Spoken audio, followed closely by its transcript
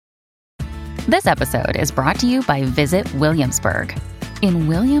This episode is brought to you by Visit Williamsburg. In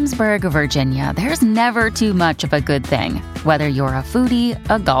Williamsburg, Virginia, there's never too much of a good thing. Whether you're a foodie,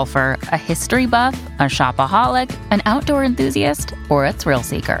 a golfer, a history buff, a shopaholic, an outdoor enthusiast, or a thrill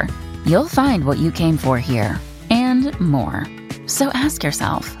seeker, you'll find what you came for here and more. So ask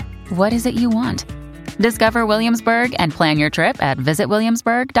yourself, what is it you want? Discover Williamsburg and plan your trip at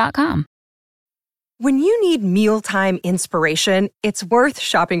visitwilliamsburg.com. When you need mealtime inspiration, it's worth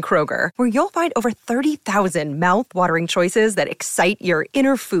shopping Kroger, where you'll find over 30,000 mouth-watering choices that excite your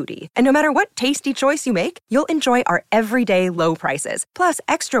inner foodie. And no matter what tasty choice you make, you'll enjoy our everyday low prices, plus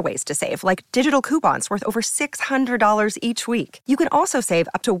extra ways to save, like digital coupons worth over $600 each week. You can also save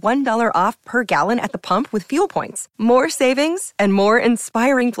up to $1 off per gallon at the pump with fuel points. More savings and more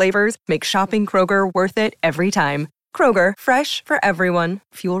inspiring flavors make shopping Kroger worth it every time. Kroger, fresh for everyone.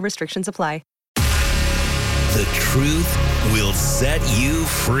 Fuel restrictions apply. The truth will set you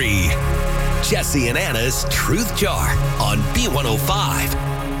free. Jesse and Anna's Truth Jar on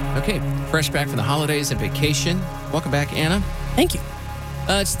B105. Okay, fresh back from the holidays and vacation. Welcome back, Anna. Thank you.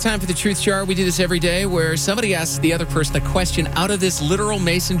 It's time for the Truth Jar. We do this every day where somebody asks the other person a question out of this literal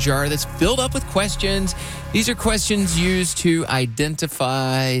mason jar that's filled up with questions. These are questions used to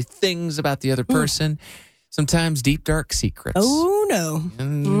identify things about the other person. Sometimes deep, dark secrets. Oh, no.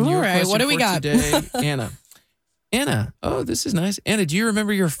 And All your right, what do we question got? for today, Anna, oh, this is nice. Anna, do you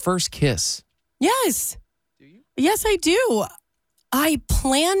remember your first kiss? Yes. Do you? Yes, I do. I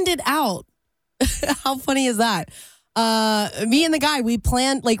planned it out. How funny is that? Me and the guy, we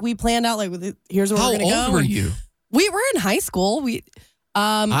planned out, here's where we're going to go. How old were you? We were in high school.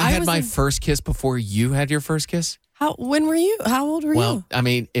 I had my first kiss before you had your first kiss. When were you? How old were you? Well, I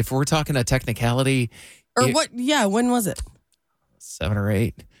mean, if we're talking a technicality. What? Yeah, when was it? 7 or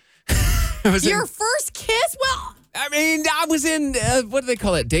 8. Your first kiss? Well, I mean, I was in, what do they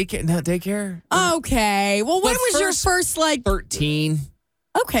call it? Daycare? Not daycare? Okay. Well, when was your first, 13.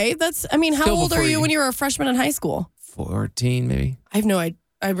 Okay, how Still old are before you you. when you were a freshman in high school? 14, maybe. I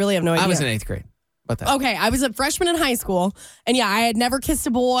really have no idea. I was in 8th grade. About that. Okay, I was a freshman in high school, and yeah, I had never kissed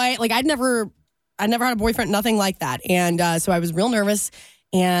a boy. I'd never had a boyfriend, nothing like that. And so I was real nervous,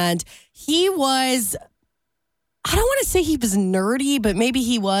 and he was, I don't want to say he was nerdy, but maybe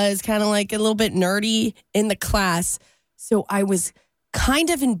he was kind of a little bit nerdy in the class. So I was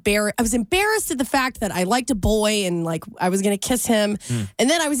kind of embarrassed. I was embarrassed at the fact that I liked a boy and I was going to kiss him. And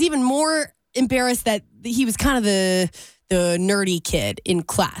then I was even more embarrassed that he was kind of the nerdy kid in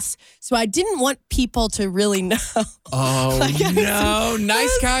class. So I didn't want people to really know. Oh, no.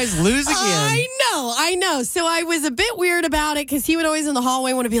 Nice guys lose again. I know. So I was a bit weird about it because he would always in the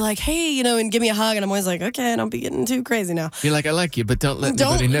hallway want to be like, hey, and give me a hug. And I'm always like, okay, don't be getting too crazy now. You're like, I like you, but don't let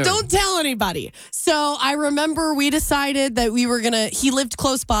anybody know. Don't tell anybody. So I remember we decided that he lived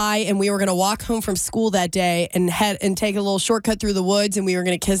close by and we were going to walk home from school that day and take a little shortcut through the woods and we were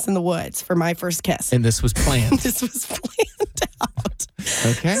going to kiss in the woods for my first kiss. And this was planned. This was planned out.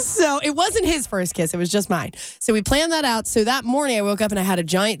 Okay. So it wasn't his first kiss. It was just mine. So we planned that out. So that morning I woke up and I had a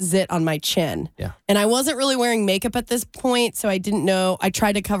giant zit on my chin. Yeah. And I wasn't really wearing makeup at this point. So I didn't know. I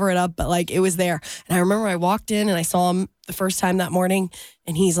tried to cover it up, but it was there. And I remember I walked in and I saw him the first time that morning.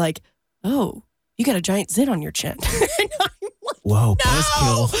 And he's like, oh, you got a giant zit on your chin. And I'm like, whoa,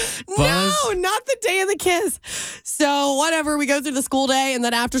 buzzkill. No, not the day of the kiss. So whatever, we go through the school day. And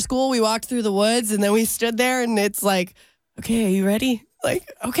then after school, we walked through the woods. And then we stood there and it's like, okay, are you ready?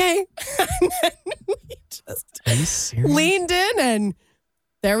 Okay. And then we just Are you serious? leaned in and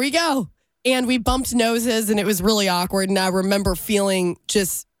there we go. And we bumped noses and it was really awkward. And I remember feeling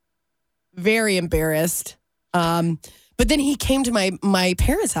just very embarrassed. But then he came to my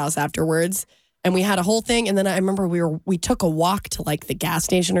parents' house afterwards and we had a whole thing. And then I remember we took a walk to the gas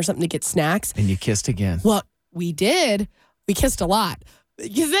station or something to get snacks. And you kissed again. Well, we did. We kissed a lot.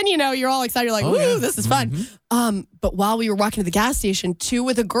 Because then, you're all excited. You're like, woo, this is fun. Mm-hmm. But while we were walking to the gas station, 2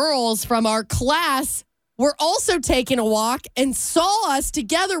 of the girls from our class were also taking a walk and saw us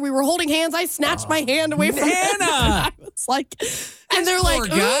together. We were holding hands. I snatched my hand away from Anna. them. I was like, and they're like,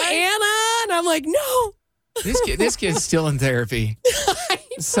 ooh, Anna. And I'm like, no. This kid's still in therapy.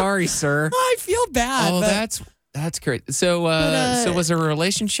 Sorry, sir. I feel bad. Oh, that's great. So, so was it a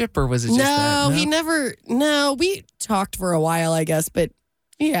relationship or was it just no, that? he never. No, we talked for a while, I guess, but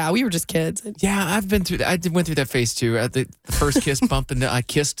yeah, we were just kids. Yeah, I've been through that. I went through that phase too. The first kiss bump, and I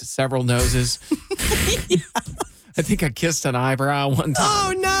kissed several noses. Yeah. I think I kissed an eyebrow one time.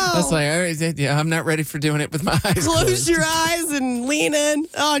 Oh, no. I was like, all right, yeah, I'm not ready for doing it with my eyes Close closed. your eyes and lean in.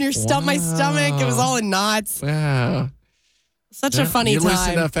 Oh, and my stomach, it was all in knots. Wow. Such a funny you time.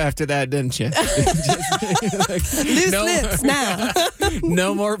 loosened up after that, didn't you? Loose lips now.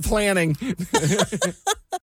 No more planning.